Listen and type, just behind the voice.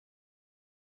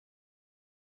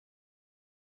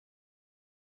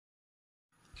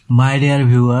My dear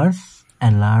viewers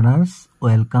and learners,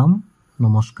 welcome,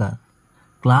 namaskar.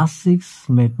 Class 6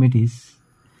 Mathematics,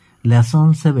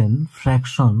 Lesson 7,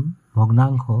 Fraction,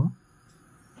 Bhognankho,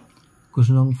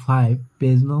 Question number 5,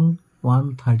 page number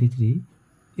 133.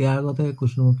 Here gote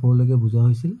question number 4 lege buja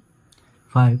hoisil.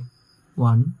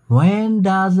 5.1. When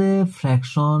does a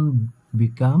fraction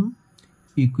become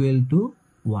equal to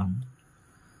 1?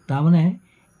 Tamane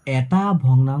eta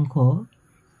bhognankho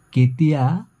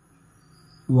ketia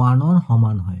 1 or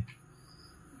সমান হয়.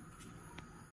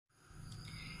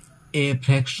 A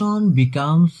fraction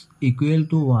becomes equal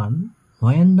to 1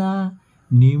 when the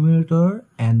numerator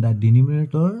and the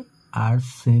denominator are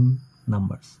same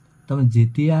numbers. তবে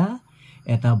যেতিয়া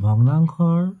এটা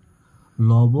ভগ্নাংশৰ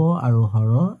লব আৰু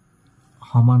হৰ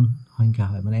সমান সংখ্যা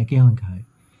হয় মানে একে সংখ্যা হয়.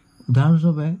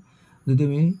 উদাহৰণস্বৰূপে যদি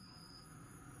আমি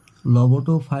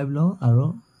লবটো 5 লওঁ আৰু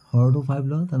হৰটো 5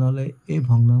 লওঁ তেনেহলে এই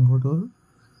ভগ্নাংশটোৰ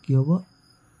কি হ'ব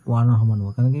 1 or সমান হ'ব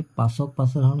কাৰণ কি 5ক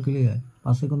 5 এৰ হৰণ কিলে হয়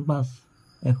 5 গুণ 5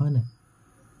 এক হয় না.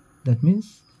 That means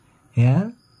here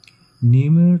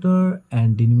numerator and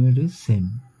denominator is same.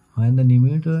 When the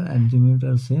numerator and denominator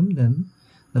are same, then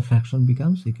the fraction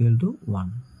becomes equal to 1.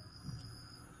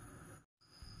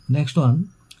 Next one,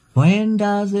 when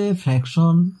does a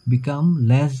fraction become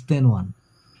less than 1?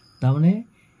 তাৰমানে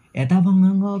এটা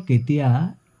ভগ্নাংশ কেতিয়া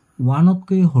 1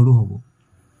 তকৈ সৰু হ'ব.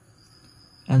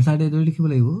 Answer এইটো লিখিব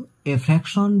লাগিব. A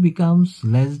fraction becomes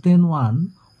less than 1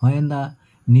 when the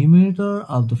numerator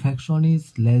of the fraction is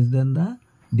less than the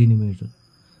denominator.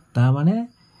 তাৰমানে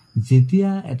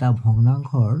যেতিয়া এটা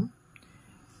ভগ্নাংশৰ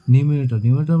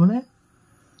numerator মানে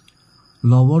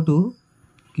লবটো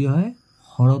কি হয়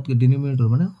হৰতকৈ denominator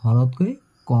মানে হৰতকৈ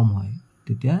কম হয়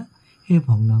তেতিয়া এই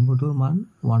ভগ্নাংশটোৰ মান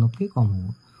 1 তকৈ কম হ'ব.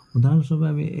 উদাহৰণস্বৰূপে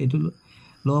আমি এইটো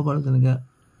লব পাৰো যেনেকৈ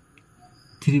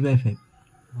 3/5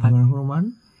 ভগ্নাংশৰ মান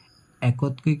 1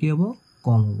 তকৈ কি হ'ব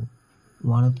কম হ'ব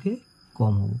 1 তকৈ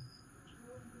কম হ'ব.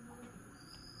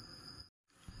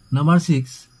 Number 6,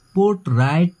 put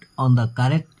right on the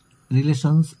correct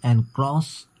relations and cross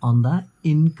on the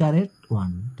incorrect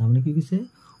one. তাৰমানে কি কৈছে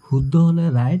শুদ্ধ হলে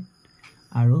right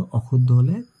আৰু অশুদ্ধ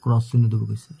হলে cross চিহ্ন দিব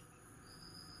কৈছে.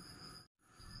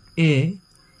 A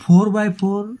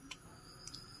 4/4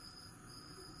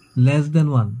 less than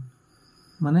 1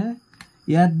 মানে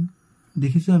ইয়াত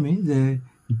দেখিছো আমি যে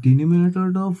denominator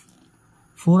of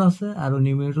 4 আছে আৰু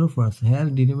numerator 4 আছে. Here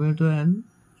denominator and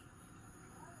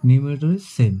numerator is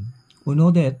same. We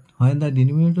know that when the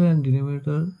denominator and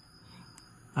denominator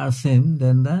are same,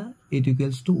 then it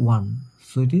equals to 1.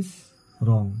 So it is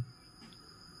wrong.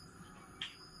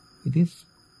 It is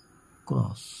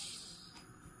cross.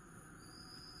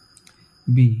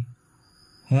 B.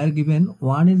 Here given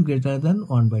 1 is greater than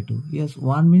 1/2. Yes,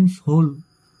 1 means whole.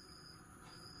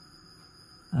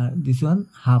 This one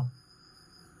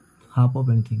half of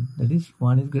anything. That is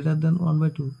 1 is greater than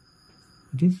 1/2.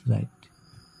 It is right.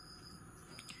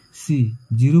 C.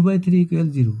 0/3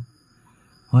 equals 0.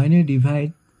 When you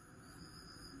divide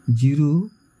 0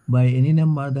 by any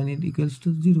number, then it equals to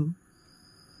 0.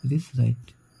 It is right.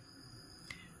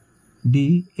 D.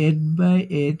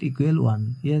 8/8 equal 1.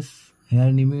 Yes,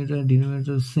 here numerator and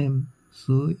denominator is same,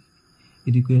 so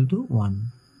it equal to 1.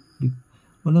 We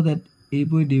know that if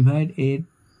we divide 8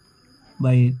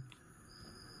 by 8,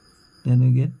 then we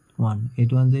get 1.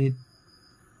 8 1 8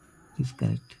 is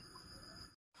correct.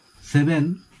 7.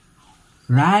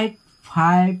 Write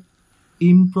 5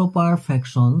 improper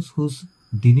fractions whose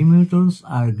denominators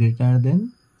are greater than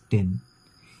 10.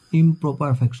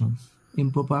 Improper fractions.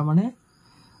 Improper মানে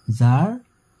যাৰ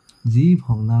যি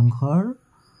ভগ্নাংশৰ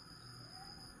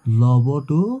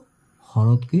লবটো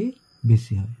হৰতকৈ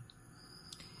বেছি হয়.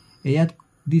 ইয়াত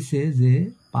দিছে যে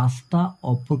 5টা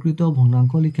অপ্ৰকৃত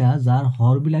ভগ্নাংশ লিখা যাৰ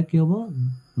হৰবিলাক কি হ'ব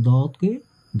 10তকৈ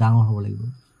ডাঙৰ হ'ব লাগিব.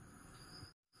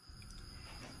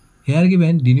 Here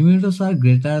given denominators are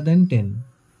greater than 10.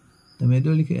 তবে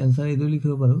এটো লিখে answer এটো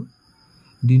লিখিব পাৰো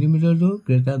denominator to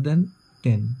greater than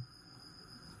 10.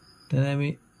 তেনে আমি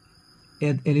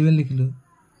 11 লিখিলো.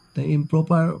 তে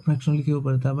improper fraction লিখিব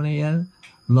পাৰো তাৰ মানে ইয়াৰ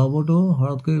লবটো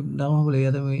হৰতকৈ ডাঙৰ হ'ব লাগিব.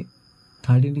 ইয়াত আমি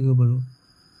 13 লিখিব পাৰো.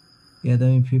 ইয়াত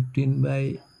আমি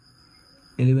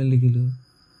 15/11 লিখিলো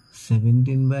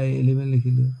 17/11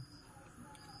 লিখিলো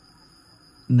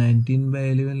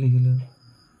 19/11 লিখিলো.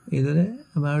 এইদৰে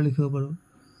আমাৰ লিখিব পাৰো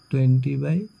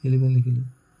 20/11 লিখিলো.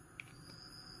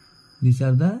 These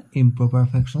are the improper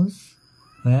fractions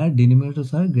where denominators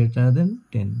are greater than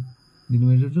 10.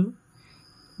 Denominator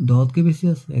 10তকৈ বেছি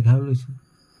আছে 11 লৈছো.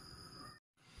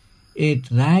 8.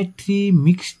 Write 3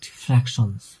 mixed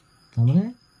fractions. তাৰমানে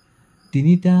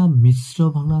তিনিটা মিশ্র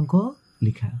ভগ্নাংশ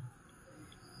লিখা.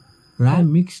 Write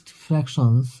mixed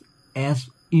fractions as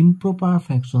improper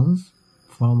fractions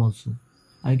form also.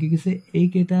 আৰু কি কৈছে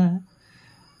এইকেইটা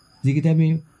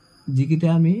যিকেইটা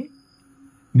আমি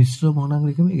মিশ্ৰ ভগ্নাংশ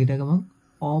লিখিম এইকেইটাক আমাক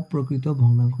অপ্ৰকৃত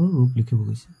ভগ্নাংশৰ ৰূপ লিখিব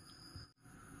কৈছে.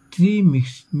 3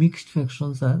 mixed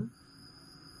fractions are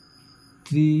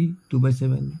 3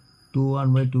 2/7, 2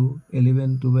 1/2,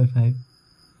 11 2/5.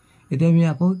 এতিয়া আমি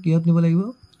আকৌ কিহত নিব লাগিব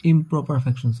improper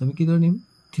fractions. আমি কি ধৰে নিম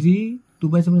 3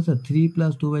 2/7 আছে 3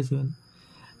 + 2/7.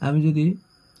 আমি যদি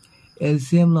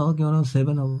LCM লওঁ কিমান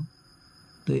 7 হ'ব.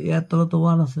 তো ইয়াৰ তলত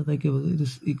 1 আছে তাই কি হ'ব ইট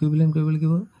ইজ ইকুইভ্যালেন্ট কৰিব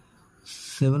লাগিব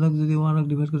 7 ক যদি 1 ক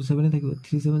ডিভাইড কৰি 7 থাকিব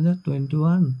 3 7 যা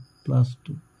 21 +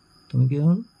 2 তুমি কি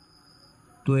হ'ল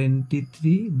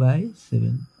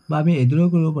 23/7 বা আমি এদৰে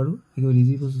কৰিব পাৰো একেবাৰে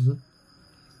ইজি প্ৰসেছত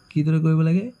কি দৰে কৰিব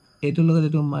লাগে এটোৰ লগত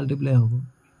এটো মাল্টিপ্লাই হ'ব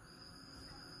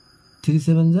 3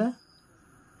 7 যা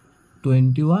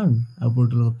 21 আৰু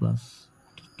পৰটোৰ লগত প্লাস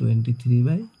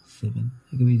 23/7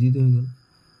 একেবাৰে ইজি হৈ গ'ল.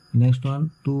 নেক্সট ওয়ান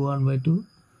 2 1/2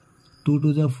 2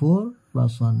 2 যা 4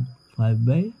 + 1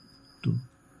 5/2.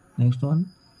 Next one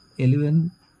 11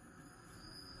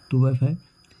 2/5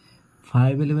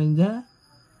 5 11 যা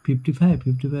 55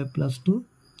 55 + 2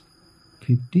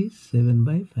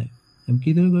 57/5. আমি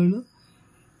কি দৰে কৰিলো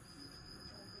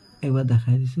একবাৰ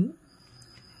দেখাই দিছো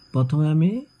প্ৰথমে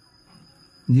আমি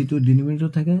যেটো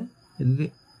ডিনোমিনেটৰ থাকে এটো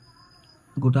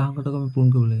গোটা সংখ্যাটো আমি পূৰণ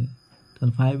কৰিব লাগে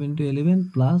তাহলে 5 * 11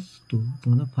 + 2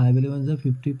 মানে 5 11 যা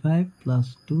 55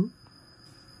 + 2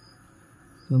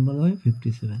 number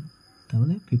 57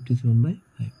 তাহলে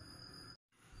 57/5.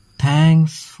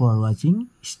 Thanks for watching.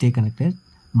 Stay connected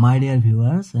my dear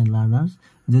viewers and learners.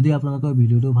 যদি আপোনালোকৰ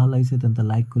ভিডিওটো ভাল লাগিছে তেন্তে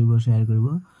লাইক কৰিব শেয়াৰ কৰিব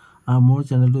আৰু মোৰ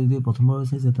চেনেলটো যদি প্ৰথমবাৰ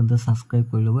হৈছে তেন্তে সাবস্ক্ৰাইব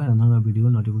কৰি ল'ব আৰু নতুন ভিডিও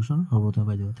নটিফিকেশন সৰ্বপ্ৰথমে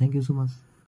পাই যাব. Thank you so much.